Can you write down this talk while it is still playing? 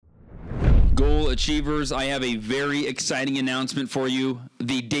Achievers, I have a very exciting announcement for you.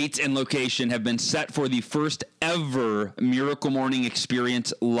 The dates and location have been set for the first ever Miracle Morning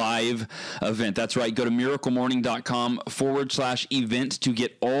Experience live event. That's right. Go to miraclemorning.com/events to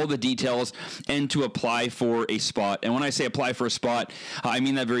get all the details and to apply for a spot. And when I say apply for a spot, I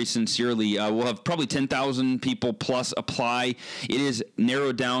mean that very sincerely. We'll have probably 10,000 people plus apply. It is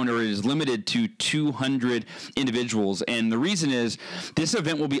narrowed down, or it is limited to 200 individuals. And the reason is this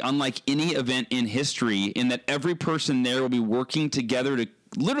event will be unlike any event in history in that every person there will be working together to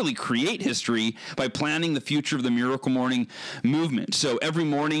literally create history by planning the future of the Miracle Morning movement. So every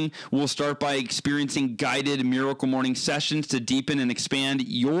morning we'll start by experiencing guided Miracle Morning sessions to deepen and expand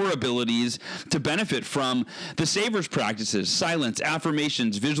your abilities to benefit from the Savers practices, silence,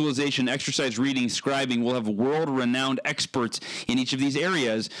 affirmations, visualization, exercise, reading, scribing. We'll have world-renowned experts in each of these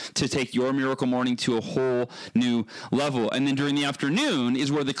areas to take your Miracle Morning to a whole new level. And then during the afternoon is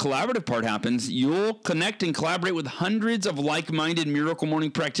where the collaborative part happens. You'll connect and collaborate with hundreds of like-minded Miracle Morning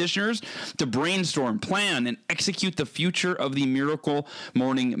practitioners to brainstorm, plan, and execute the future of the Miracle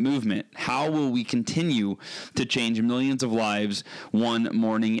Morning movement. How will we continue to change millions of lives one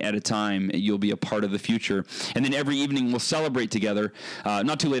morning at a time? You'll be a part of the future. And then every evening we'll celebrate together.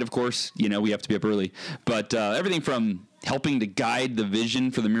 Not too late, of course. You know, we have to be up early. But everything from helping to guide the vision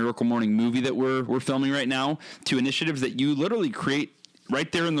for the Miracle Morning movie that we're filming right now to initiatives that you literally create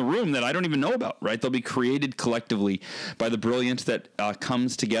right there in the room that I don't even know about, right? They'll be created collectively by the brilliance that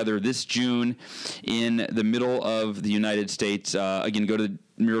comes together this June in the middle of the United States. Again, go to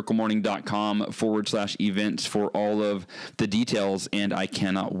miraclemorning.com/events for all of the details, and I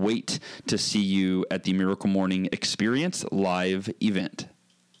cannot wait to see you at the Miracle Morning Experience live event.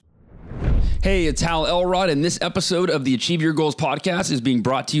 Hey, it's Hal Elrod, and this episode of the Achieve Your Goals podcast is being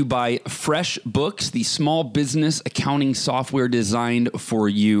brought to you by FreshBooks, the small business accounting software designed for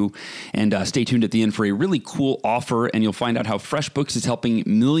you. And stay tuned at the end for a really cool offer, and you'll find out how FreshBooks is helping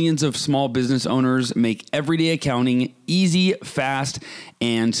millions of small business owners make everyday accounting easy, fast,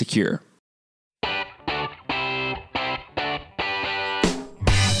 and secure.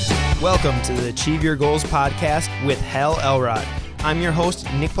 Welcome to the Achieve Your Goals podcast with Hal Elrod. I'm your host,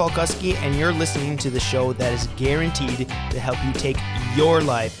 Nick Polkuski, and you're listening to the show that is guaranteed to help you take your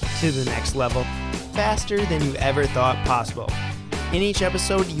life to the next level faster than you ever thought possible. In each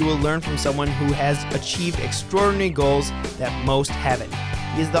episode, you will learn from someone who has achieved extraordinary goals that most haven't.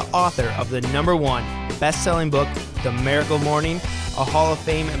 He is the author of the #1 best-selling book, The Miracle Morning, a Hall of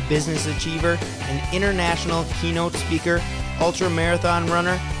Fame business achiever, an international keynote speaker, ultra marathon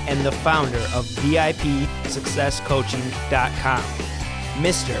runner, and the founder of VIPSuccessCoaching.com,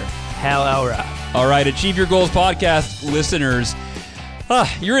 Mr. Hal Elrod. All right, Achieve Your Goals podcast listeners,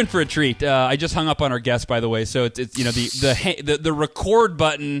 you're in for a treat. I just hung up on our guest, by the way, so it's you know the record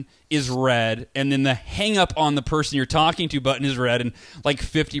button is red, and then the hang up on the person you're talking to button is red, and like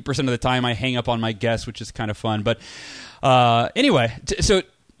 50% of the time I hang up on my guest, which is kind of fun. But anyway, so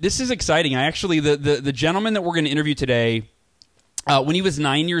this is exciting. I actually the gentleman that we're going to interview today. When he was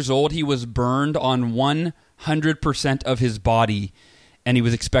 9 years old, he was burned on 100% of his body, and he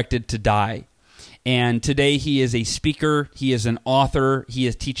was expected to die. And today he is a speaker, he is an author, he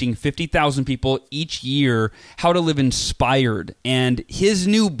is teaching 50,000 people each year how to live inspired. And his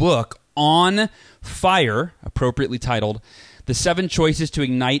new book, On Fire, appropriately titled, The 7 Choices to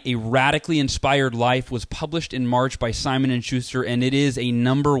Ignite a Radically Inspired Life, was published in March by Simon & Schuster, and it is a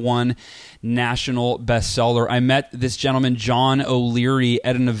 #1 national bestseller. I met this gentleman, John O'Leary,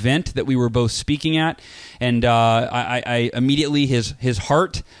 at an event that we were both speaking at, and I immediately, his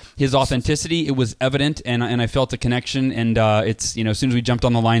heart, his authenticity, it was evident, and I felt a connection. And it's, you know, as soon as we jumped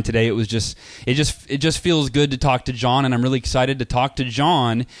on the line today, it just feels good to talk to John, and I'm really excited to talk to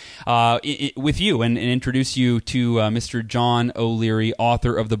John with you and introduce you to Mr. John O'Leary,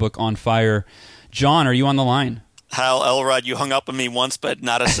 author of the book On Fire. John, are you on the line? Hal Elrod, you hung up on me once, but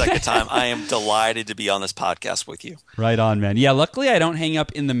not a second time. I am delighted to be on this podcast with you. Right on, man. Yeah, luckily I don't hang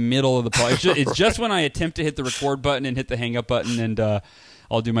up in the middle of the podcast. It's just when I attempt to hit the record button and hit the hang up button, and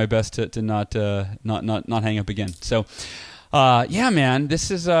I'll do my best to not hang up again. So, yeah, man,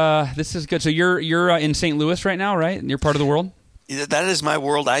 this is good. So you're in St. Louis right now, right? You're part of the world? That is my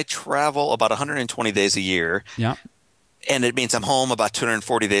world. I travel about 120 days a year. Yeah. And it means I'm home about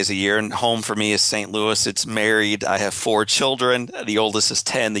 240 days a year. And home for me is St. Louis. It's married. I have 4 children. The oldest is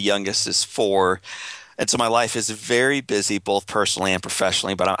 10. The youngest is 4. And so my life is very busy, both personally and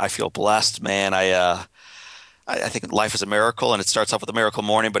professionally. But I feel blessed, man. I think life is a miracle, and it starts off with a miracle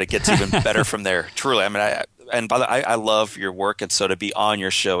morning, but it gets even better from there. Truly. I mean, I love your work. And so to be on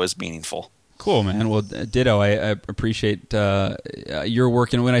your show is meaningful. Cool, man. Well, ditto. I appreciate your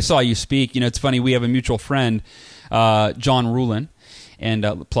work. And when I saw you speak, it's funny. We have a mutual friend, John Rulin,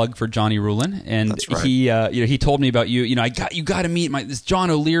 and plug for Johnny Rulin. And That's right. he told me about you. You got to meet this John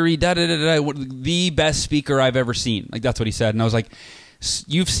O'Leary, the best speaker I've ever seen. Like, that's what he said. And I was like,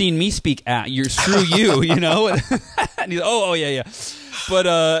 you've seen me speak screw you, And he's, oh yeah. But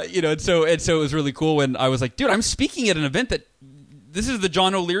and so it was really cool when I was like, dude, I'm speaking at an event that. This is the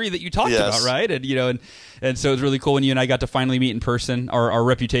John O'Leary that you talked about, right? And so it was really cool when you and I got to finally meet in person. Our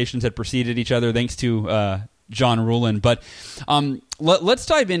reputations had preceded each other thanks to John Rulin. But let's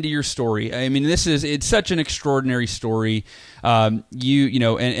dive into your story. I mean, it's such an extraordinary story.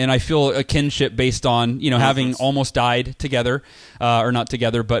 And I feel a kinship based on having almost died together, or not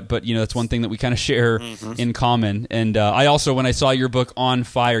together, but that's one thing that we kind of share in common. And I also, when I saw your book On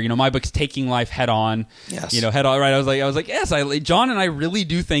Fire, my book's Taking Life Head On. Yes. Head on. Right. I was like, yes, John and I really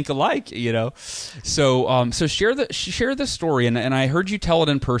do think alike. So share the story. And I heard you tell it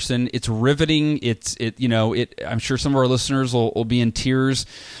in person. It's riveting. I'm sure some of our listeners will be in tears.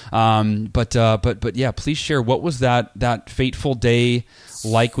 But yeah, please share, what was that fateful day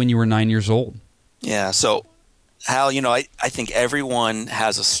like when you were 9 years old? Yeah. So, Hal, I think everyone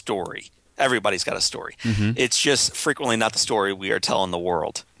has a story. Everybody's got a story. Mm-hmm. It's just frequently not the story we are telling the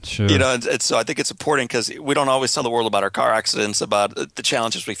world. Sure. And so I think it's important because we don't always tell the world about our car accidents, about the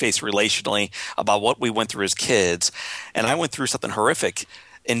challenges we face relationally, about what we went through as kids. And I went through something horrific,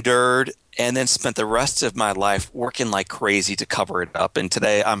 endured, and then spent the rest of my life working like crazy to cover it up. And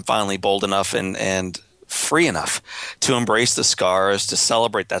today I'm finally bold enough and free enough to embrace the scars, to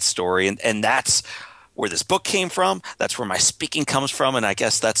celebrate that story. And that's where this book came from. That's where my speaking comes from. And I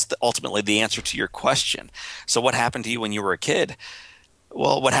guess that's ultimately the answer to your question. So what happened to you when you were a kid?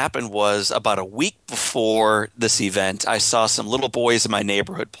 Well, what happened was about a week before this event, I saw some little boys in my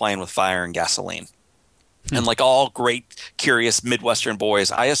neighborhood playing with fire and gasoline. And like all great, curious Midwestern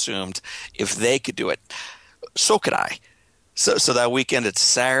boys, I assumed if they could do it, so could I. So that weekend, it's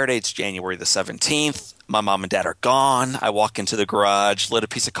Saturday, it's January the 17th. My mom and dad are gone. I walk into the garage, lit a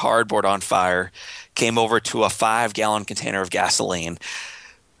piece of cardboard on fire, came over to a 5-gallon container of gasoline.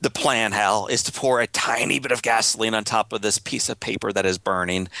 The plan, Hal, is to pour a tiny bit of gasoline on top of this piece of paper that is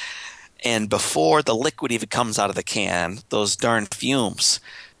burning. And before the liquid even comes out of the can, those darn fumes.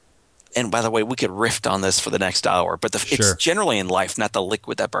 And by the way, we could riff on this for the next hour, but it's generally in life not the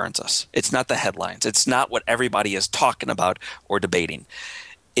liquid that burns us. It's not the headlines. It's not what everybody is talking about or debating.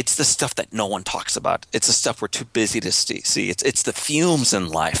 It's the stuff that no one talks about. It's the stuff we're too busy to see. It's the fumes in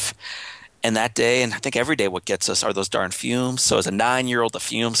life. And that day, and I think every day, what gets us are those darn fumes. So as a 9-year-old, the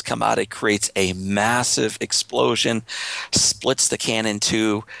fumes come out. It creates a massive explosion, splits the can in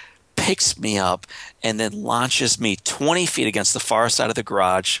two, picks me up, and then launches me 20 feet against the far side of the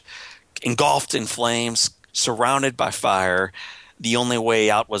garage, engulfed in flames, surrounded by fire. The only way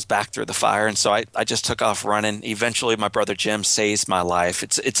out was back through the fire. And so I just took off running. Eventually, my brother Jim saves my life.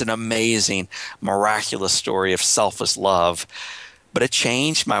 It's an amazing, miraculous story of selfless love. But it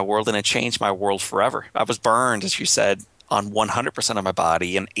changed my world, and it changed my world forever. I was burned, as you said, on 100% of my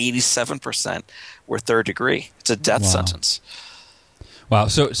body, and 87% were third degree. It's a death sentence. Wow.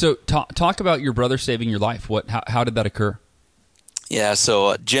 So talk about your brother saving your life. How did that occur? Yeah,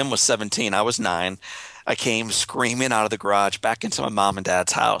 so Jim was 17. I was 9. I came screaming out of the garage back into my mom and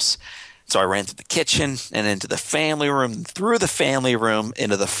dad's house. So I ran through the kitchen and into the family room, through the family room,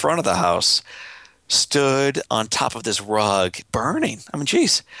 into the front of the house, stood on top of this rug, burning. I mean,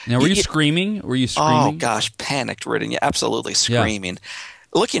 geez. Now, were you screaming? Were you screaming? Oh, gosh, panicked-ridden. Yeah, absolutely screaming.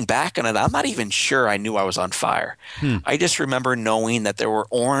 Yeah. Looking back on it, I'm not even sure I knew I was on fire. I just remember knowing that there were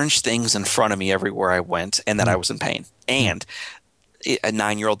orange things in front of me everywhere I went, and that I was in pain. And a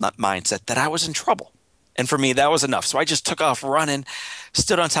 9-year-old mindset that I was in trouble. And for me, that was enough. So I just took off running,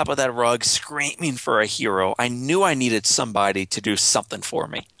 stood on top of that rug, screaming for a hero. I knew I needed somebody to do something for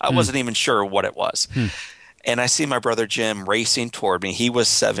me. I wasn't even sure what it was. And I see my brother Jim racing toward me. He was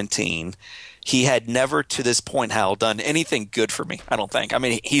 17. He had never to this point, Hal, done anything good for me, I don't think. I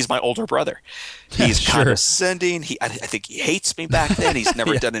mean, he's my older brother. He's condescending. I think he hates me back then. He's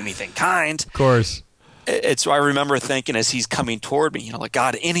never done anything kind. Of course. And so I remember thinking as he's coming toward me, like,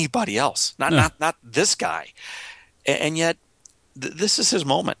 God, anybody else, not this guy. And yet this is his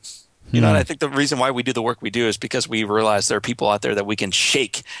moment. And I think the reason why we do the work we do is because we realize there are people out there that we can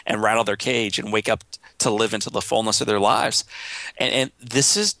shake and rattle their cage and wake up to live into the fullness of their lives. And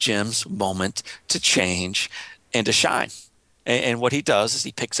this is Jim's moment to change and to shine. And what he does is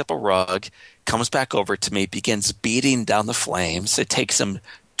he picks up a rug, comes back over to me, begins beating down the flames. It takes him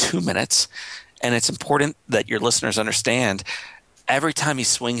 2 minutes. And it's important that your listeners understand every time he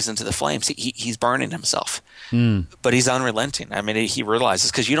swings into the flames, he's burning himself. But he's unrelenting. I mean, he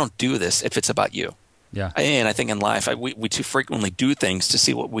realizes, because you don't do this if it's about you. Yeah. And I think in life, we too frequently do things to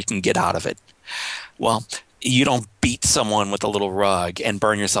see what we can get out of it. Well, you don't beat someone with a little rug and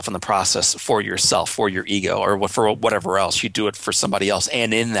burn yourself in the process for yourself, for your ego, or for whatever else. You do it for somebody else.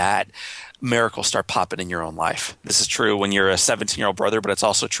 And in that, miracles start popping in your own life. This is true when you're a 17-year-old brother, but it's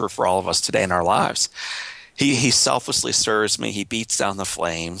also true for all of us today in our lives. He selflessly serves me. He beats down the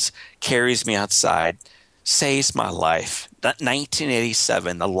flames, carries me outside, saves my life.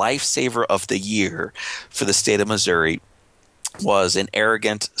 1987, the lifesaver of the year for the state of Missouri was an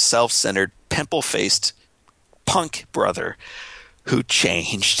arrogant, self-centered, pimple-faced punk brother who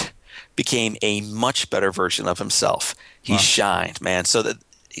changed, became a much better version of himself. He shined, man. So that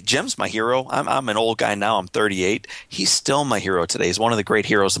Jim's my hero. I'm an old guy now. I'm 38. He's still my hero today. He's one of the great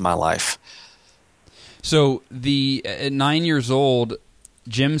heroes of my life. So at 9 years old,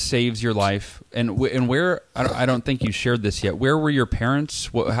 Jim saves your life, and where I don't think you shared this yet. Where were your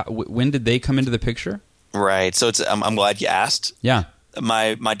parents? When did they come into the picture? Right. So I'm glad you asked. Yeah.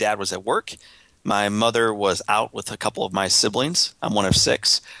 My dad was at work. My mother was out with a couple of my siblings. I'm one of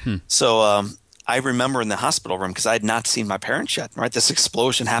 6. So I remember in the hospital room, because I had not seen my parents yet. Right. This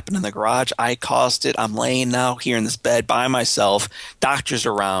explosion happened in the garage. I caused it. I'm laying now here in this bed by myself. Doctors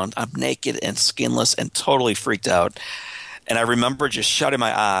around. I'm naked and skinless and totally freaked out. And I remember just shutting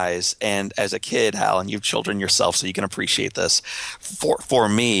my eyes. And as a kid, Hal, and you've children yourself, so you can appreciate this. For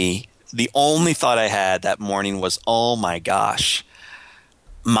me, the only thought I had that morning was, oh my gosh,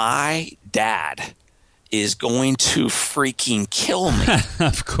 my dad is going to freaking kill me.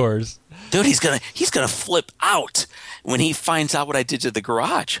 Of course. Dude, he's gonna flip out when he finds out what I did to the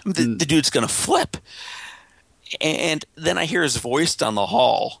garage. The dude's gonna flip. And then I hear his voice down the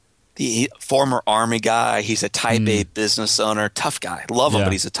hall. The former Army guy, he's a Type A business owner, tough guy. Love him,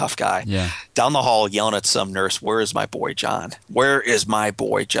 but he's a tough guy. Yeah. Down the hall yelling at some nurse, "Where is my boy John? Where is my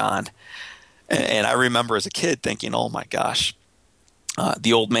boy John?" And I remember as a kid thinking, oh my gosh,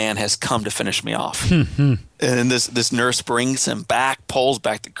 the old man has come to finish me off. And this nurse brings him back, pulls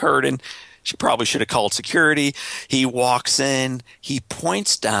back the curtain. She probably should have called security. He walks in, he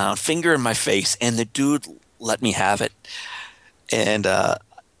points down, finger in my face, and the dude let me have it. And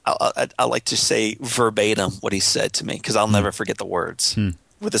I like to say verbatim what he said to me, because I'll never forget the words.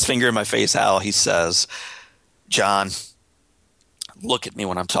 With his finger in my face, Hal, he says, "John, look at me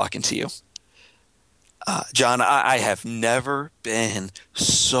when I'm talking to you. John, I have never been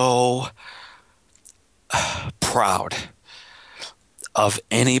so proud of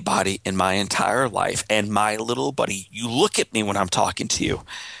anybody in my entire life. And my little buddy, you look at me when I'm talking to you.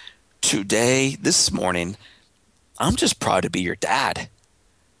 Today, this morning, I'm just proud to be your dad."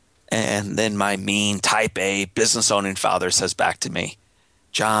 And then my mean Type A business owning father says back to me,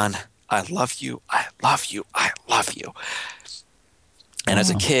 "John, I love you. I love you. I love you." And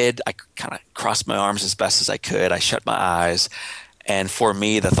as a kid, I kind of crossed my arms as best as I could. I shut my eyes. And for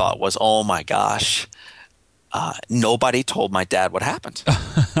me, the thought was, oh my gosh, nobody told my dad what happened.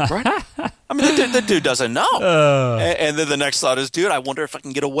 Right? I mean, the dude doesn't know. And then the next thought is, dude, I wonder if I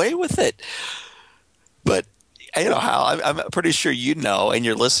can get away with it. But you know how I'm pretty sure you know, and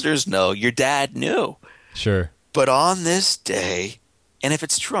your listeners know, your dad knew. Sure. But on this day, and if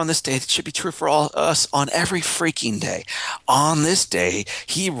it's true on this day, it should be true for all us on every freaking day. On this day,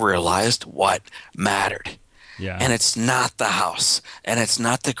 he realized what mattered. Yeah. And it's not the house, and it's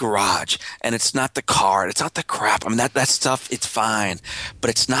not the garage, and it's not the car, and it's not the crap. I mean, that stuff, it's fine. But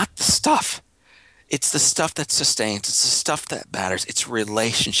it's not the stuff. It's the stuff that sustains. It's the stuff that matters. It's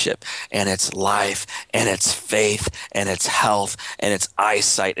relationship, and it's life, and it's faith, and it's health, and it's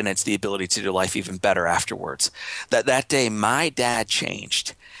eyesight, and it's the ability to do life even better afterwards. That day, my dad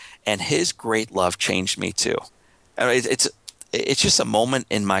changed, and his great love changed me too. I mean, it's just a moment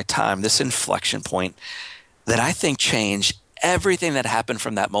in my time, this inflection point, that I think changed everything that happened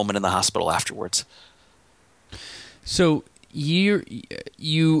from that moment in the hospital afterwards. So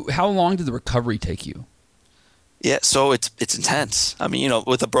how long did the recovery take you? Yeah, so it's intense. I mean, you know,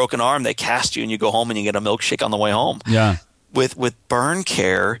 with a broken arm, they cast you and you go home and you get a milkshake on the way home. Yeah. With burn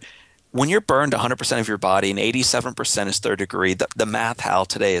care, when you're burned 100% of your body and 87% is third degree, the math, Hal,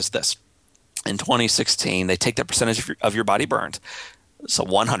 today is this. In 2016, they take the percentage of your body burned. So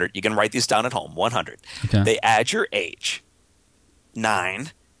 100. You can write these down at home. 100. Okay. They add your age,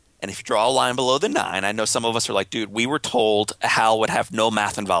 9. And if you draw a line below the 9, I know some of us are like, dude, we were told Hal would have no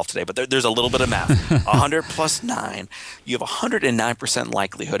math involved today, but there's a little bit of math. 100 plus 9, you have 109%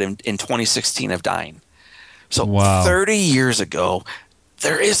 likelihood in 2016 of dying. So wow. 30 years ago,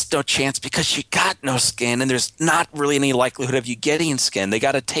 there is no chance because you got no skin, and there's not really any likelihood of you getting skin. They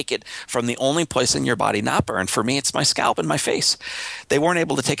got to take it from the only place in your body not burned. For me, it's my scalp and my face. They weren't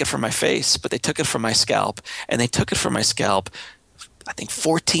able to take it from my face, but they took it from my scalp, and they took it from my scalp, I think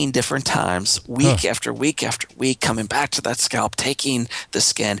 14 different times, week after week after week, coming back to that scalp, taking the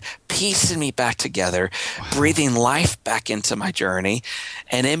skin, piecing me back together, breathing life back into my journey.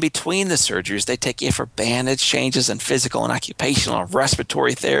 And in between the surgeries, they take you for bandage changes and physical and occupational and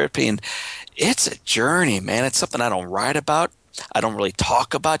respiratory therapy. And it's a journey, man. It's something I don't write about. I don't really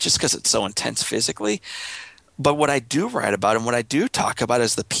talk about just because it's so intense physically. But what I do write about and what I do talk about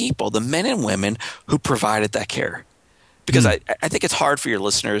is the people, the men and women who provided that care. Because I think it's hard for your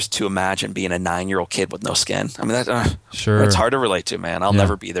listeners to imagine being a 9-year-old kid with no skin. I mean, it's hard to relate to, man. I'll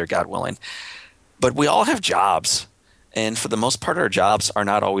never be there, God willing. But we all have jobs. And for the most part, our jobs are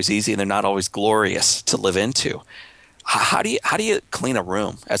not always easy, and they're not always glorious to live into. How do you clean a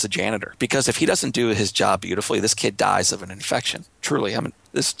room as a janitor? Because if he doesn't do his job beautifully, this kid dies of an infection. Truly, I mean,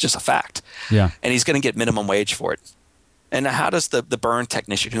 this is just a fact. Yeah. And he's going to get minimum wage for it. And how does the burn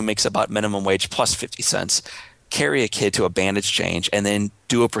technician who makes about minimum wage plus 50 cents carry a kid to a bandage change and then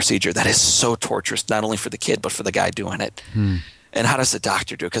do a procedure that is so torturous, not only for the kid, but for the guy doing it? And how does the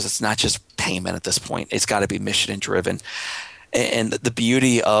doctor do it? Because it's not just payment at this point. It's got to be mission and driven. And the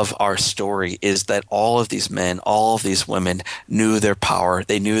beauty of our story is that all of these men, all of these women knew their power.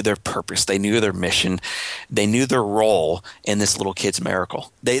 They knew their purpose. They knew their mission. They knew their role in this little kid's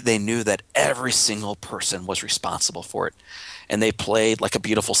miracle. They knew that every single person was responsible for it. And they played like a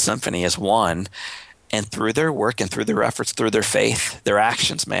beautiful symphony as one. And through their work and through their efforts, through their faith, their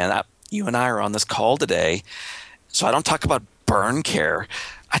actions, man, you and I are on this call today. So I don't talk about burn care.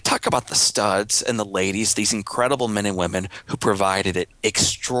 I talk about the studs and the ladies, these incredible men and women who provided it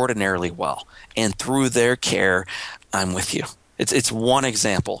extraordinarily well. And through their care, I'm with you. It's one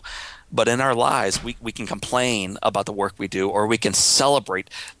example. But in our lives, we can complain about the work we do, or we can celebrate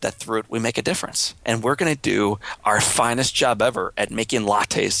that through it we make a difference. And we're going to do our finest job ever at making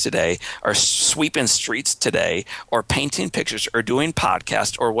lattes today, or sweeping streets today, or painting pictures, or doing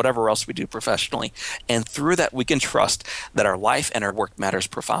podcasts, or whatever else we do professionally. And through that, we can trust that our life and our work matters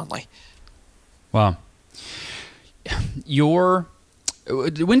profoundly. Wow.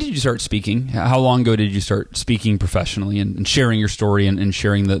 When did you start speaking? How long ago did you start speaking professionally and sharing your story and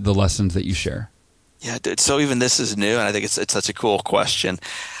sharing the lessons that you share? Yeah, so even this is new, and I think it's such a cool question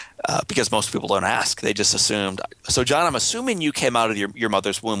because most people don't ask. They just assumed. So, John, I'm assuming you came out of your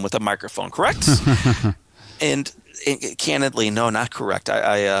mother's womb with a microphone, correct? and candidly, no, not correct.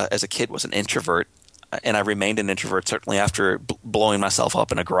 I as a kid, was an introvert. And I remained an introvert, certainly after blowing myself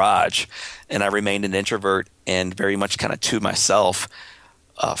up in a garage. And I remained an introvert and very much kind of to myself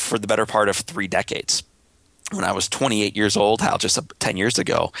for the better part of 3 decades. When I was 28 years old, Hal, just 10 years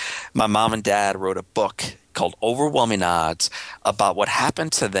ago, my mom and dad wrote a book called Overwhelming Odds about what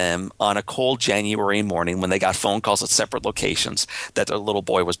happened to them on a cold January morning when they got phone calls at separate locations that their little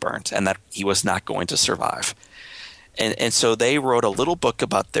boy was burned and that he was not going to survive. And so they wrote a little book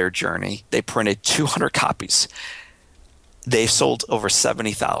about their journey. They printed 200 copies. They've sold over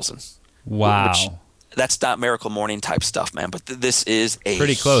 70,000. Wow. That's not Miracle Morning type stuff, man. But this is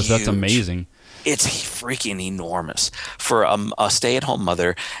pretty close. That's amazing. It's freaking enormous for a stay-at-home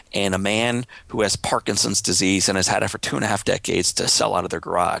mother and a man who has Parkinson's disease and has had it for 2.5 decades to sell out of their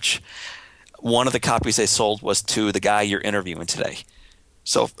garage. One of the copies they sold was to the guy you're interviewing today.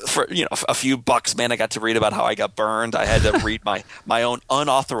 So for a few bucks, man, I got to read about how I got burned. I had to read my own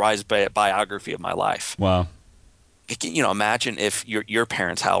unauthorized biography of my life. Wow. Imagine if your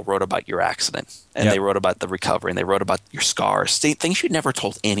parents, Hal, wrote about your accident and they wrote about the recovery and they wrote about your scars, things you'd never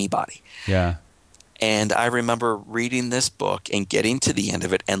told anybody. Yeah. And I remember reading this book and getting to the end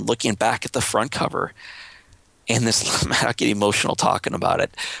of it and looking back at the front cover. And this, man, I get emotional talking about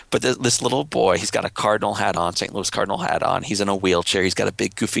it. But this little boy, he's got a Cardinal hat on, St. Louis Cardinal hat on. He's in a wheelchair. He's got a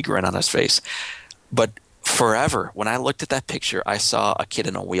big goofy grin on his face. But forever, when I looked at that picture, I saw a kid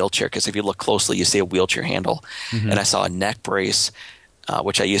in a wheelchair. Because if you look closely, you see a wheelchair handle. Mm-hmm. And I saw a neck brace,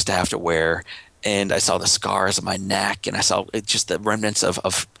 which I used to have to wear. And I saw the scars on my neck. And I saw just the remnants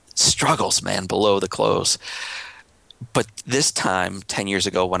of struggles, man, below the clothes. But this time, 10 years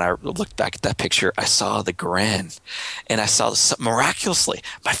ago, when I looked back at that picture, I saw the grin. And I saw miraculously,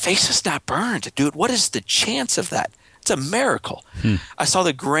 my face is not burned. Dude, what is the chance of that? It's a miracle. I saw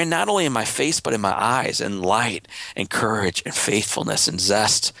the grin not only in my face, but in my eyes, and light and courage and faithfulness and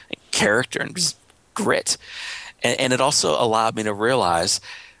zest and character and grit. And it also allowed me to realize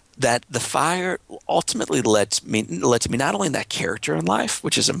that the fire ultimately led to me not only in that character in life,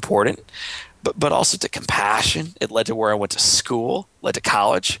 which is important, but also to compassion. It led to where I went to school, led to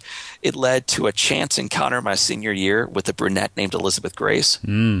college. It led to a chance encounter my senior year with a brunette named Elizabeth Grace,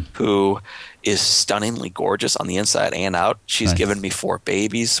 who is stunningly gorgeous on the inside and out. She's given me 4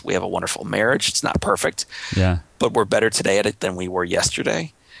 babies. We have a wonderful marriage. It's not perfect, but we're better today at it than we were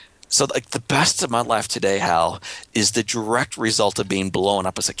yesterday. So like the best of my life today, Hal, is the direct result of being blown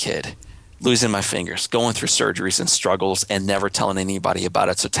up as a kid. Losing my fingers, going through surgeries and struggles, and never telling anybody about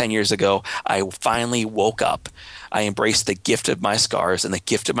it. So 10 years ago, I finally woke up. I embraced the gift of my scars and the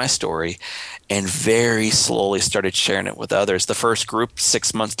gift of my story, and very slowly started sharing it with others. The first group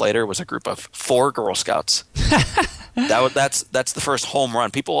 6 months later was a group of 4 Girl Scouts. That's the first home run.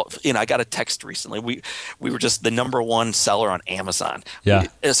 People, I got a text recently. We were just the #1 seller on Amazon. Yeah.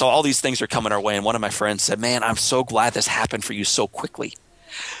 So all these things are coming our way, and one of my friends said, "Man, I'm so glad this happened for you so quickly."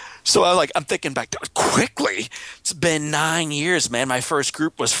 So I'm thinking back, quickly. It's been 9 years, man. My first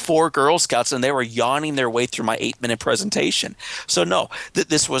group was 4 Girl Scouts, and they were yawning their way through my 8-minute presentation. So no,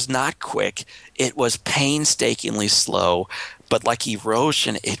 this was not quick. It was painstakingly slow, but like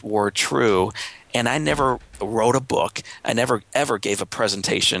erosion, it wore true. And I never wrote a book. I never, ever gave a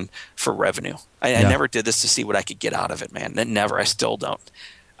presentation for revenue. I never did this to see what I could get out of it, man. Never. I still don't.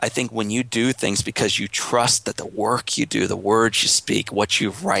 I think when you do things because you trust that the work you do, the words you speak, what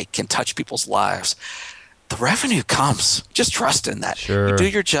you write can touch people's lives, the revenue comes. Just trust in that. Sure. You do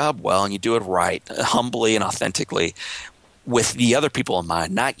your job well and you do it right, humbly and authentically, with the other people in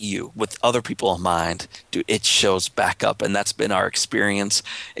mind, not you, with other people in mind, it shows back up. And that's been our experience.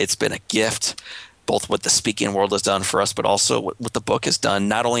 It's been a gift, both what the speaking world has done for us, but also what the book has done,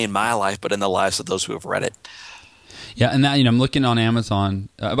 not only in my life, but in the lives of those who have read it. Yeah, and that I'm looking on Amazon.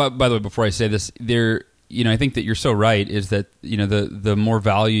 By the way, before I say this, I think that you're so right. Is that the more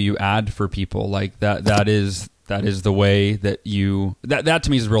value you add for people, like that is the way that that to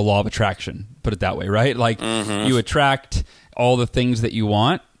me is a real law of attraction. Put it that way, right? Like you attract all the things that you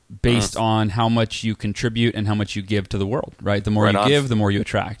want based on how much you contribute and how much you give to the world, right? The more you give, the more you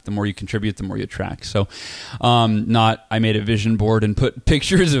attract. The more you contribute, the more you attract. So, I made a vision board and put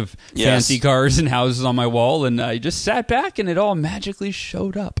pictures of fancy cars and houses on my wall, and I just sat back and it all magically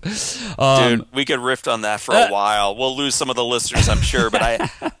showed up. Dude, we could riff on that for a while. We'll lose some of the listeners, I'm sure, but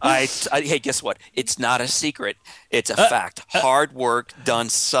hey, guess what? It's not a secret. It's a fact. Hard work done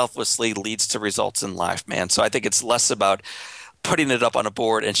selflessly leads to results in life, man. So I think it's less about putting it up on a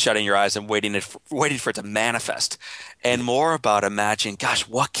board and shutting your eyes and waiting for it to manifest, and more about imagining, gosh,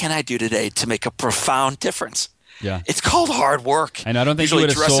 what can I do today to make a profound difference? Yeah, it's called hard work. And I don't think usually you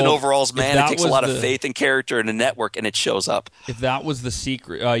would have dressed in sold, overalls, man. It takes a lot of faith and character and a network, and it shows up. If that was the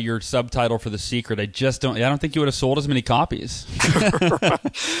secret, your subtitle for The Secret, I don't think you would have sold as many copies.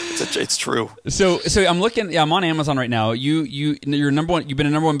 It's true. So I'm looking. Yeah, I'm on Amazon right now. You're #1. You've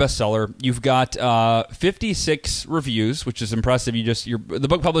been a #1 bestseller. You've got 56 reviews, which is impressive. The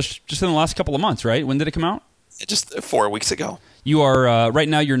book published just in the last couple of months, right? When did it come out? Just 4 weeks ago. You are right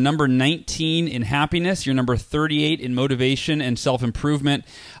now. You're number 19 in happiness. You're number 38 in motivation and self-improvement.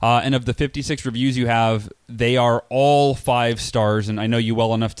 And of the 56 reviews you have, they are all 5 stars. And I know you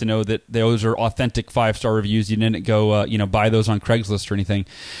well enough to know that those are authentic 5-star reviews. You didn't go, buy those on Craigslist or anything.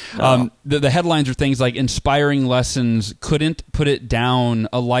 No. The headlines are things like "Inspiring Lessons," "Couldn't Put It Down,"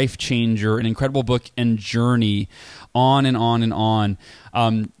 "A Life Changer," "An Incredible Book and Journey," on and on and on.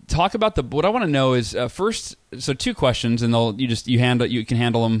 Talk about what I want to know is first. So 2 questions, and you can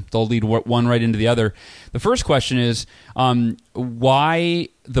handle them. They'll lead one right into the other. The first question is why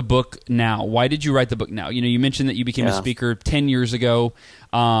the book now? Why did you write the book now? You mentioned that you became a speaker 10 years ago,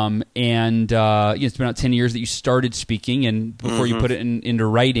 and it's been about 10 years that you started speaking, and before you put it into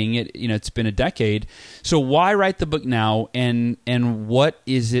writing, it's been a decade. So why write the book now, and what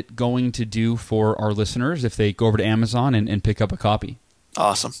is it going to do for our listeners if they go over to Amazon and pick up a copy?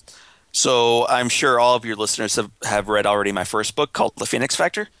 Awesome. So I'm sure all of your listeners have read already my first book called The Phoenix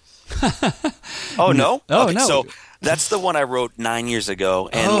Factor. Oh, no? Oh, okay, no. So that's the one I wrote 9 years ago.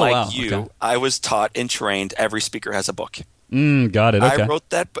 And I was taught and trained every speaker has a book. Got it. Okay. I wrote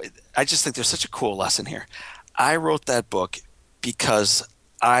that, but I just think there's such a cool lesson here. I wrote that book because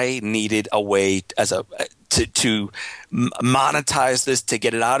I needed a way to monetize this, to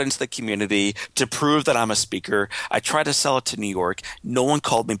get it out into the community, to prove that I'm a speaker. I tried to sell it to New York. No one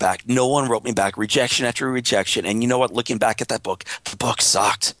called me back. No one wrote me back. Rejection after rejection. And you know what? Looking back at that book, the book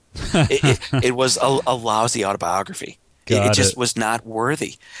sucked. It was a lousy autobiography. It just was not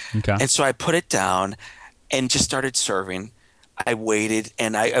worthy. Okay. And so I put it down and just started serving. I waited,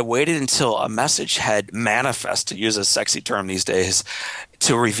 and I waited until a message had manifest, to use a sexy term these days,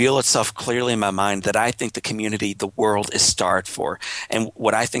 to reveal itself clearly in my mind that I think the community, the world is starved for. And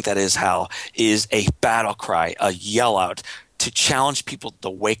what I think that is, Hal, is a battle cry, a yell out to challenge people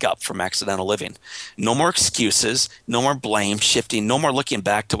to wake up from accidental living. No more excuses, no more blame shifting, no more looking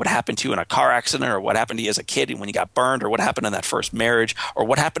back to what happened to you in a car accident or what happened to you as a kid when you got burned or what happened in that first marriage or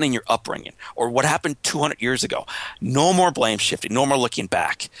what happened in your upbringing or what happened 200 years ago. No more blame shifting, no more looking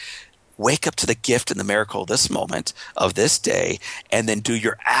back. Wake up to the gift and the miracle of this moment, of this day, and then do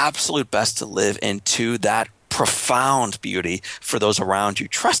your absolute best to live into that profound beauty for those around you,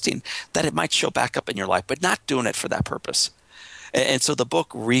 trusting that it might show back up in your life, but not doing it for that purpose. And so the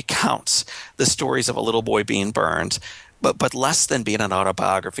book recounts the stories of a little boy being burned, but less than being an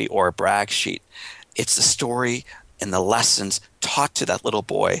autobiography or a brag sheet. It's the story and the lessons taught to that little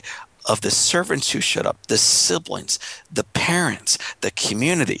boy of the servants who showed up, the siblings, the parents, the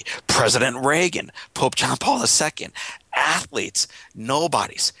community, President Reagan, Pope John Paul II, athletes,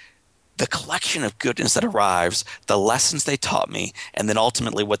 nobodies. The collection of goodness that arrives, the lessons they taught me, and then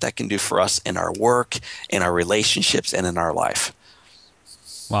ultimately what that can do for us in our work, in our relationships, and in our life.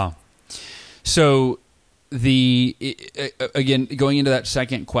 Wow. So again, going into that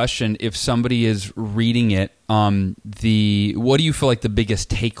second question, if somebody is reading it, what do you feel like the biggest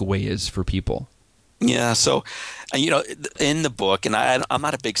takeaway is for people? Yeah, so, in the book, and I'm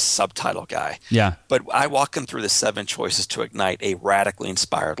not a big subtitle guy. Yeah. But I walk them through the 7 choices to ignite a radically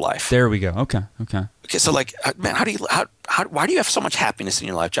inspired life. There we go. Okay. So, man, why do you have so much happiness in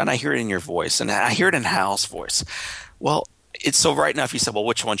your life, John? I hear it in your voice, and I hear it in Hal's voice. Well, it's so right now, if you said, well,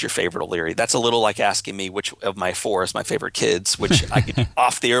 which one's your favorite, O'Leary? That's a little like asking me which of my 4 is my favorite kids, which I could do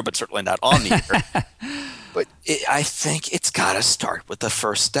off the air, but certainly not on the air. But I think it's got to start with the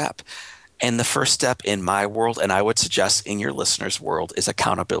first step. And the first step in my world, and I would suggest in your listeners' world, is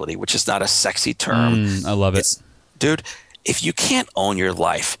accountability, which is not a sexy term. I love it. Dude, if you can't own your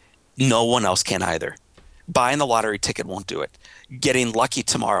life, no one else can either. Buying the lottery ticket won't do it. Getting lucky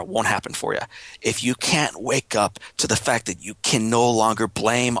tomorrow won't happen for you. If you can't wake up to the fact that you can no longer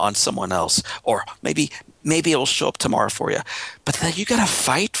blame on someone else, or maybe it will show up tomorrow for you, but then you got to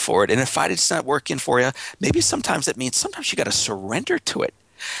fight for it. And if fight it's not working for you, maybe sometimes it means sometimes you got to surrender to it.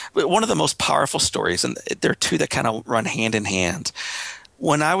 But one of the most powerful stories, and there are 2 that kind of run hand in hand.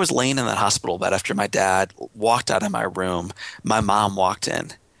 When I was laying in that hospital bed after my dad walked out of my room, my mom walked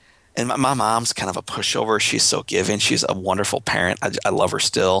in. And my mom's kind of a pushover. She's so giving. She's a wonderful parent. I love her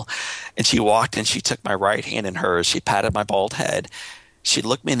still. And she walked in. She took my right hand in hers. She patted my bald head. She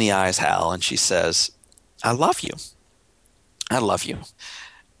looked me in the eyes, Hal, and she says, I love you. I love you.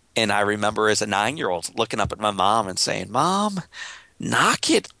 And I remember as a 9-year-old looking up at my mom and saying, Mom, knock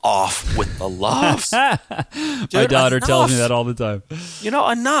it off with the love. Dude, my daughter tells me that all the time.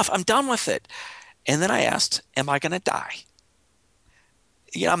 Enough. I'm done with it. And then I asked, am I going to die?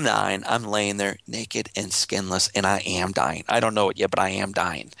 Yeah, I'm 9. I'm laying there naked and skinless, and I am dying. I don't know it yet, but I am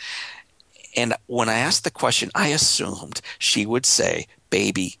dying. And when I asked the question, I assumed she would say,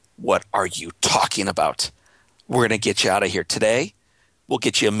 baby, what are you talking about? We're going to get you out of here today. We'll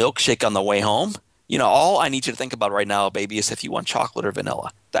get you a milkshake on the way home. All I need you to think about right now, baby, is if you want chocolate or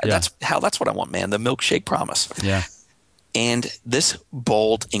vanilla. That's what I want, man, the milkshake promise. Yeah. And this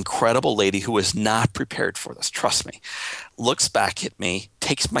bold, incredible lady who was not prepared for this, trust me, looks back at me,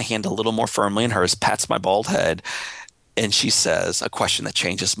 takes my hand a little more firmly in hers, pats my bald head, and she says a question that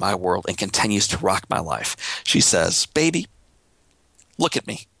changes my world and continues to rock my life. She says, baby, look at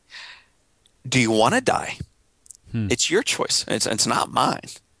me. Do you want to die? It's your choice. It's not mine.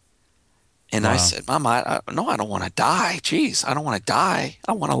 And wow. I said, Mama, no, I don't want to die. Jeez, I don't want to die.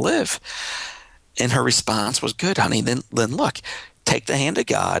 I want to live. And her response was, good, honey. Then look, take the hand of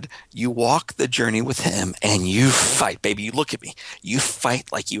God. You walk the journey with him and you fight. Baby, you look at me. You fight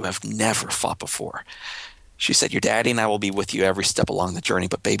like you have never fought before. She said, your daddy and I will be with you every step along the journey.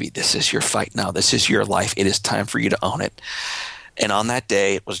 But baby, this is your fight now. This is your life. It is time for you to own it. And on that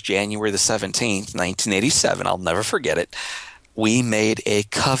day, it was January the 17th, 1987. I'll never forget it. We made a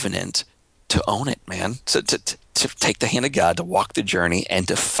covenant to own it, man. So to take the hand of God, to walk the journey, and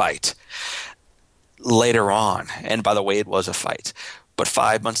to fight. Later on, and by the way, it was a fight, but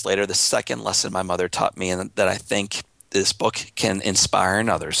 5 months later, the second lesson my mother taught me, and that I think this book can inspire in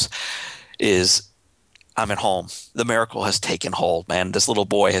others, is I'm at home. The miracle has taken hold, man. This little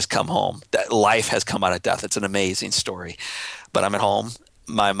boy has come home. That life has come out of death. It's an amazing story. But I'm at home.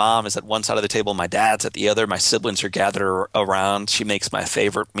 My mom is at one side of the table. My dad's at the other. My siblings are gathered around. She makes my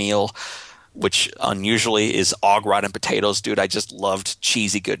favorite meal, which unusually is au gratin potatoes. Dude, I just loved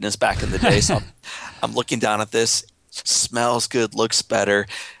cheesy goodness back in the day. So I'm looking down at this, smells good, looks better.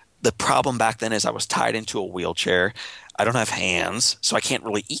 The problem back then is I was tied into a wheelchair. I don't have hands, so I can't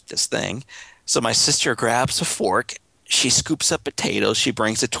really eat this thing. So my sister grabs a fork. She scoops up potatoes. She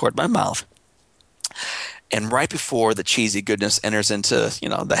brings it toward my mouth. And right before the cheesy goodness enters into,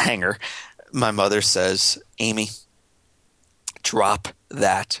 the hanger, my mother says, Amy, drop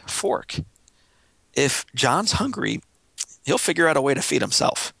that fork. If John's hungry, he'll figure out a way to feed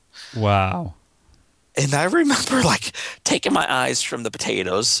himself. Wow. And I remember taking my eyes from the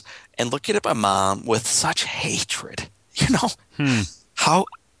potatoes and looking at my mom with such hatred. How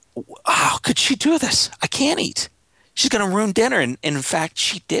could she do this? I can't eat. She's going to ruin dinner. And in fact,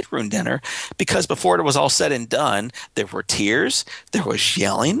 she did ruin dinner, because before it was all said and done, there were tears, there was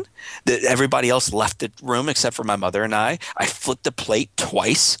yelling. Everybody else left the room except for my mother and I. I flipped the plate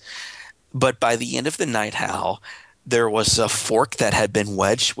twice. But by the end of the night, Hal, there was a fork that had been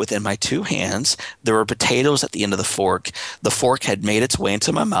wedged within my two hands. There were potatoes at the end of the fork. The fork had made its way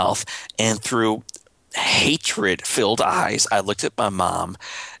into my mouth, and through hatred-filled eyes, I looked at my mom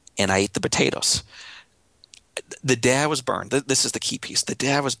and I ate the potatoes. The day I was burned, this is the key piece. The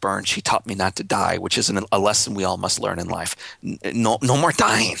day I was burned, she taught me not to die, which is a lesson we all must learn in life. No more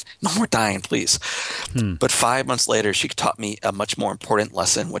dying. No more dying, please. But 5 months later, she taught me a much more important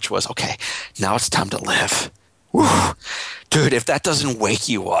lesson, which was, okay, now it's time to live. Whew. Dude, if that doesn't wake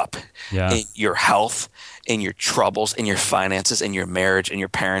you up in your health, in your troubles, in your finances, in your marriage, in your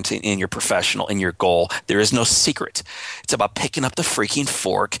parenting, in your professional, in your goal, there is no secret. It's about picking up the freaking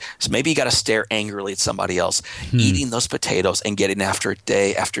fork. So maybe you got to stare angrily at somebody else, eating those potatoes and getting after it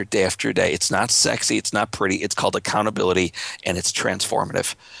day after day after day. It's not sexy. It's not pretty. It's called accountability, and it's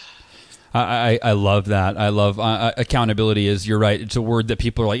transformative. I love that. I love accountability. You're right. It's a word that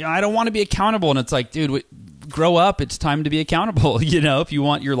people are like, I don't want to be accountable. And it's like, dude, grow up. It's time to be accountable. If you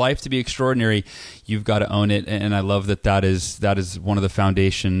want your life to be extraordinary, you've got to own it. And I love that is one of the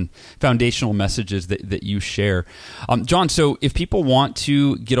foundational messages that you share. John, so if people want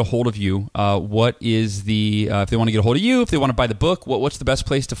to get a hold of you, what is if they want to get a hold of you, if they want to buy the book, what's the best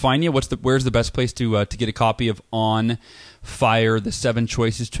place to find you? Where's the best place to get a copy of On Fire, the 7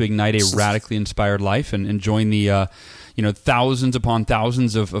 Choices to Ignite a Radically Inspired Life, and join the thousands upon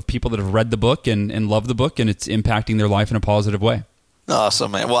thousands of people that have read the book and love the book, and it's impacting their life in a positive way.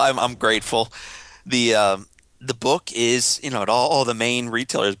 Awesome, man. Well, I'm grateful. The book is, at all the main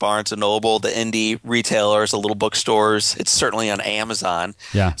retailers, Barnes & Noble, the indie retailers, the little bookstores. It's certainly on Amazon.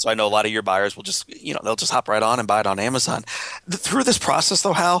 Yeah. So I know a lot of your buyers will just, they'll just hop right on and buy it on Amazon. Through this process,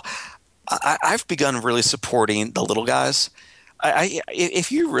 though, Hal, I've begun really supporting the little guys.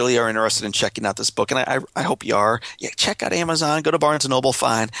 If you really are interested in checking out this book, and I hope you are, check out Amazon, go to Barnes & Noble,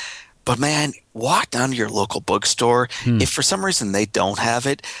 fine. But, man, walk down to your local bookstore. If for some reason they don't have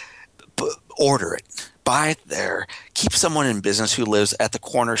it, order it. Buy it there. Keep someone in business who lives at the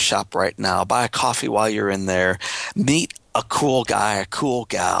corner shop right now. Buy a coffee while you're in there. Meet a cool guy, a cool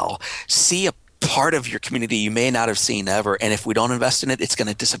gal. See a part of your community you may not have seen ever, and if we don't invest in it, it's going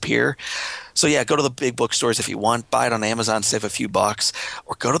to disappear. So go to the big bookstores if you want, buy it on Amazon, save a few bucks,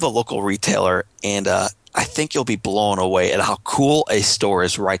 or go to the local retailer, and I think you'll be blown away at how cool a store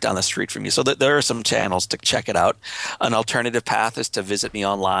is right down the street from you. So there are some channels to check it out. An alternative path is to visit me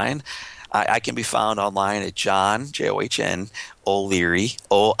online. I can be found online at John, John O'Leary,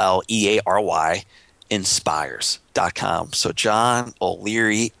 Oleary, inspires.com. So John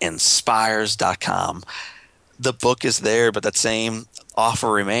O'Leary inspires.com. The book is there, but that same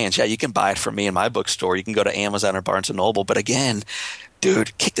offer remains. You can buy it from me in my bookstore. You can go to Amazon or Barnes & Noble. But again,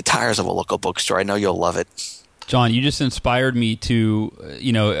 dude, kick the tires of a local bookstore. I know you'll love it. John, you just inspired me to,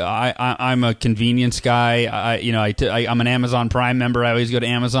 I'm a convenience guy. I'm an Amazon Prime member. I always go to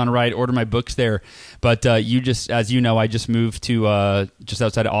Amazon, order my books there. But you just, as you know, I just moved to just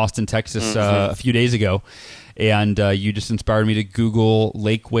outside of Austin, Texas, a few days ago. And you just inspired me to Google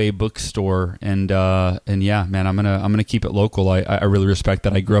Lakeway Bookstore, and yeah, man, I'm gonna keep it local. I really respect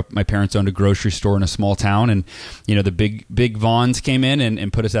that. I grew up. My parents owned a grocery store in a small town, and the big Vons came in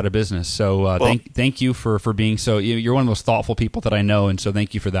and put us out of business. So thank you for being so. You're one of the most thoughtful people that I know, and so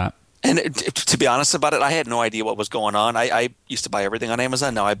thank you for that. And to be honest about it, I had no idea what was going on. I used to buy everything on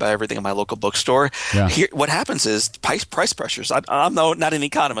Amazon. Now I buy everything in my local bookstore. Yeah. Here, what happens is price pressures. I'm not an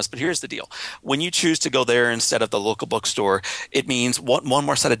economist, but here's the deal. When you choose to go there instead of the local bookstore, it means one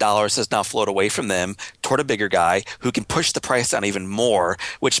more set of dollars has now flowed away from them toward a bigger guy who can push the price down even more,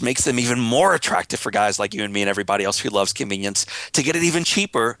 which makes them even more attractive for guys like you and me and everybody else who loves convenience to get it even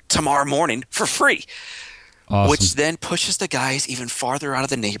cheaper tomorrow morning for free. Awesome. Which then pushes the guys even farther out of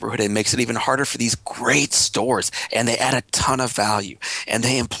the neighborhood and makes it even harder for these great stores. And they add a ton of value, and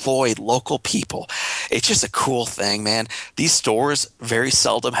they employ local people. It's just a cool thing, man. These stores very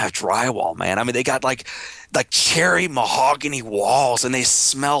seldom have drywall, man. I mean, they got like cherry mahogany walls, and they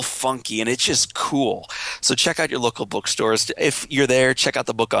smell funky, and it's just cool. So check out your local bookstores. If you're there, check out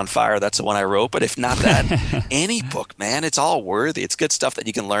the book On Fire. That's the one I wrote. But if not that, any book, man, it's all worthy. It's good stuff that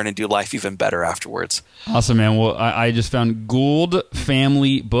you can learn and do life even better afterwards. Awesome, man. Well, I just found Gould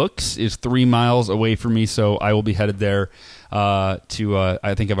Family Books is 3 miles away from me, so I will be headed there I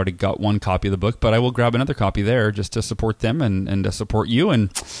think I've already got one copy of the book, but I will grab another copy there just to support them and to support you and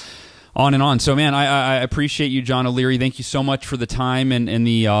on and on. So, man, I appreciate you, John O'Leary. Thank you so much for the time and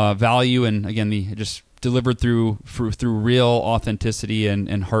the value, and again, the just delivered through real authenticity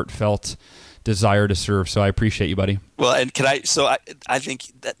and heartfelt desire to serve. So I appreciate you, buddy. Well, and I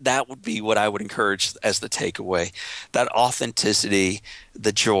think that would be what I would encourage as the takeaway, that authenticity,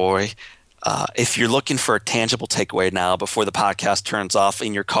 the joy. If you're looking for a tangible takeaway now before the podcast turns off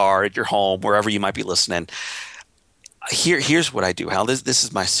in your car, at your home, wherever you might be listening, here's what I do, Hal. This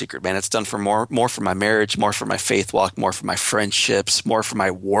is my secret, man. It's done for more for my marriage, more for my faith walk, more for my friendships, more for my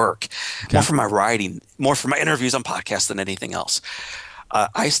work, more for my writing, more for my interviews on podcasts than anything else.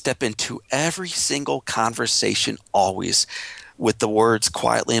 I step into every single conversation always with the words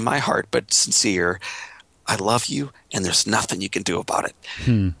quietly in my heart, but sincere, I love you, and there's nothing you can do about it.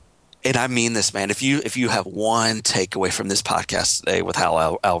 And I mean this, man. If you have one takeaway from this podcast today with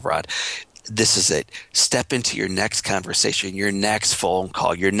Hal Elrod, this is it. Step into your next conversation, your next phone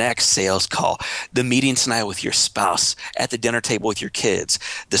call, your next sales call, the meeting tonight with your spouse, at the dinner table with your kids,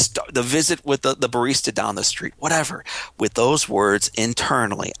 the visit with the barista down the street, whatever. With those words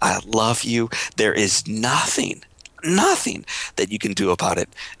internally, I love you. There is nothing that you can do about it.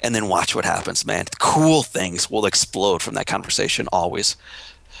 And then watch what happens, man. Cool things will explode from that conversation always.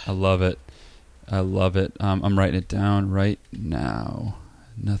 I love it. I'm writing it down right now.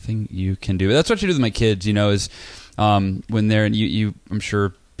 Nothing you can do. That's what you do with my kids, is when they're, and you, I'm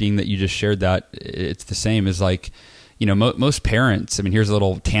sure being that you just shared that, it's the same as like, most parents, I mean, here's a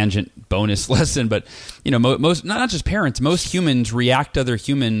little tangent bonus lesson, but most, not just parents, most humans react to other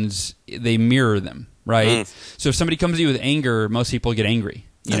humans, they mirror them, right? So if somebody comes to you with anger, most people get angry.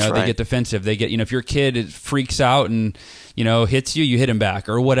 They get defensive. They get, if your kid freaks out and, hits you, you hit him back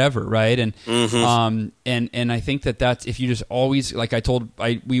or whatever. Right. And, and I think that's, if you just always, like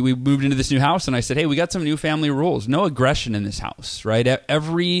we moved into this new house and I said, hey, we got some new family rules, no aggression in this house. Right.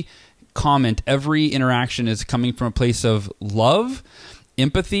 Every comment, every interaction is coming from a place of love,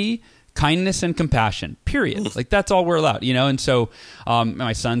 empathy, kindness, and compassion, period. Like, that's all we're allowed, And so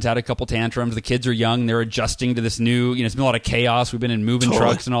my son's had a couple tantrums. The kids are young. They're adjusting to this new, it's been a lot of chaos. We've been in moving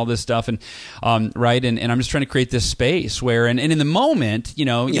trucks and all this stuff. And right. And I'm just trying to create this space where, and in the moment, you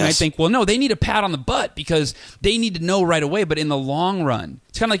might think, well, no, they need a pat on the butt because they need to know right away. But in the long run,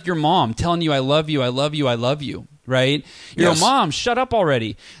 it's kind of like your mom telling you, I love you, I love you, I love you. Right? Mom, shut up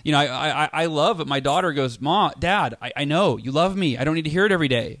already. I love it. My daughter goes, Mom, Dad, I know you love me. I don't need to hear it every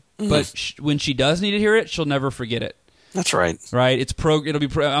day. But when she does need to hear it, she'll never forget it. That's right. Right?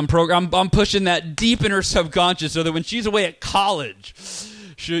 I'm pushing that deep in her subconscious so that when she's away at college,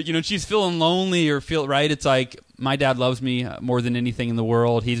 she's feeling lonely or right. It's like, my dad loves me more than anything in the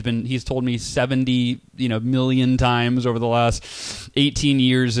world. He's told me 70 million times over the last 18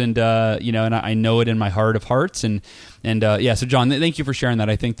 years, and and I know it in my heart of hearts. And so John, thank you for sharing that.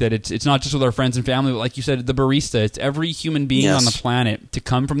 I think that it's not just with our friends and family, but like you said, the barista. It's every human being on the planet to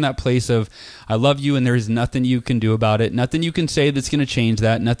come from that place of I love you, and there's nothing you can do about it. Nothing you can say that's going to change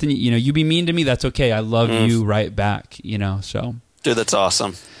that. Nothing. You be mean to me, that's okay. I love you right back. So. Dude, that's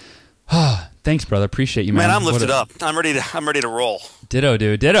awesome. Thanks, brother. Appreciate you, man. Man, I'm lifted up. I'm ready to roll. Ditto,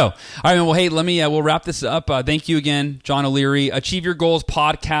 dude. Ditto. All right, man. Well, hey, we'll wrap this up. Thank you again, John O'Leary. Achieve Your Goals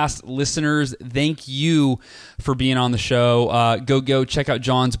podcast listeners, thank you for being on the show. Go check out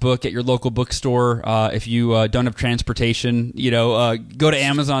John's book at your local bookstore. If you don't have transportation, go to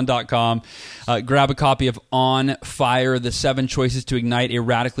Amazon.com. Grab a copy of On Fire: The 7 Choices to Ignite a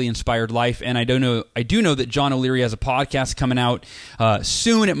Radically Inspired Life. And I do know that John O'Leary has a podcast coming out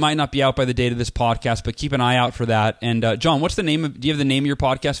soon. It might not be out by the date of this podcast, but keep an eye out for that. And John, what's the name of? Do you have the name of your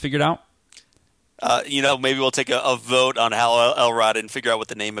podcast figured out? Maybe we'll take a vote on Hal Elrod and figure out what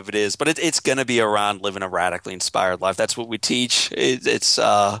the name of it is. But it's going to be around living a radically inspired life. That's what we teach. It's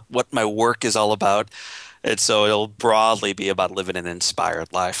what my work is all about. And so it'll broadly be about living an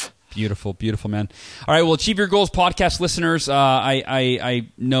inspired life. Beautiful, beautiful, man. All right, well, Achieve Your Goals podcast listeners, I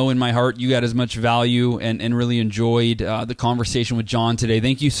know in my heart you got as much value and really enjoyed the conversation with John today.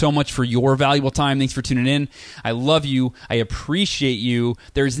 Thank you so much for your valuable time. Thanks for tuning in. I love you. I appreciate you.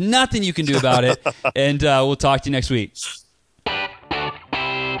 There's nothing you can do about it. And we'll talk to you next week.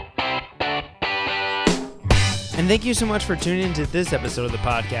 And thank you so much for tuning into this episode of the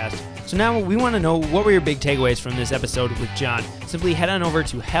podcast. So now we want to know, what were your big takeaways from this episode with John? Simply head on over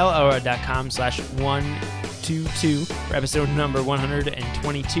to hellelrod.com/122 for episode number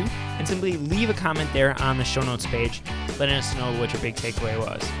 122 and simply leave a comment there on the show notes page, letting us know what your big takeaway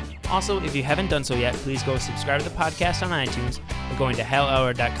was. Also, if you haven't done so yet, please go subscribe to the podcast on iTunes by going to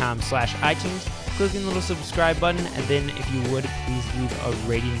hellelrod.com/iTunes, clicking the little subscribe button, and then if you would, please leave a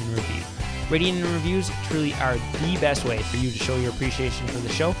rating and review. Rating and reviews truly are the best way for you to show your appreciation for the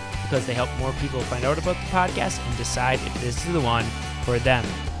show, because they help more people find out about the podcast and decide if this is the one for them.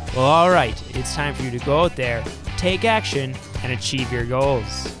 Well, all right, it's time for you to go out there, take action, and achieve your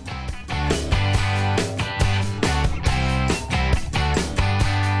goals.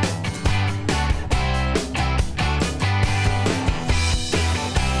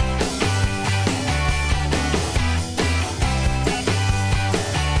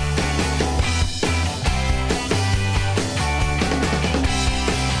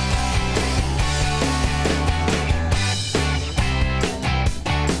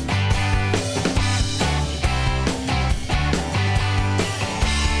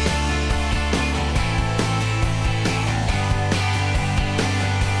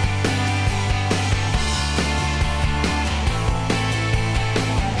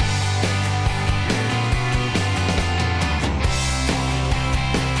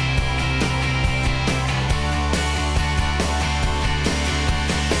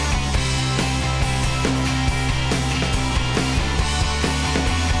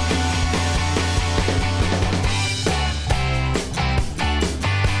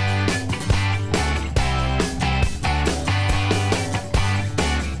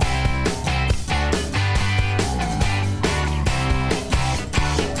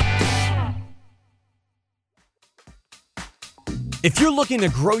 If you're looking to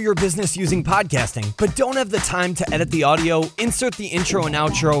grow your business using podcasting, but don't have the time to edit the audio, insert the intro and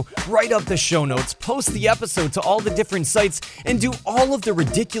outro, write up the show notes, post the episode to all the different sites, and do all of the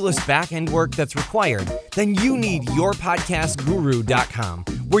ridiculous back-end work that's required, then you need yourpodcastguru.com,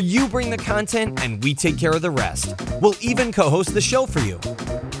 where you bring the content and we take care of the rest. We'll even co-host the show for you.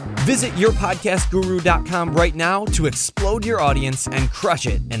 Visit yourpodcastguru.com right now to explode your audience and crush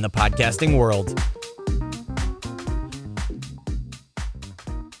it in the podcasting world.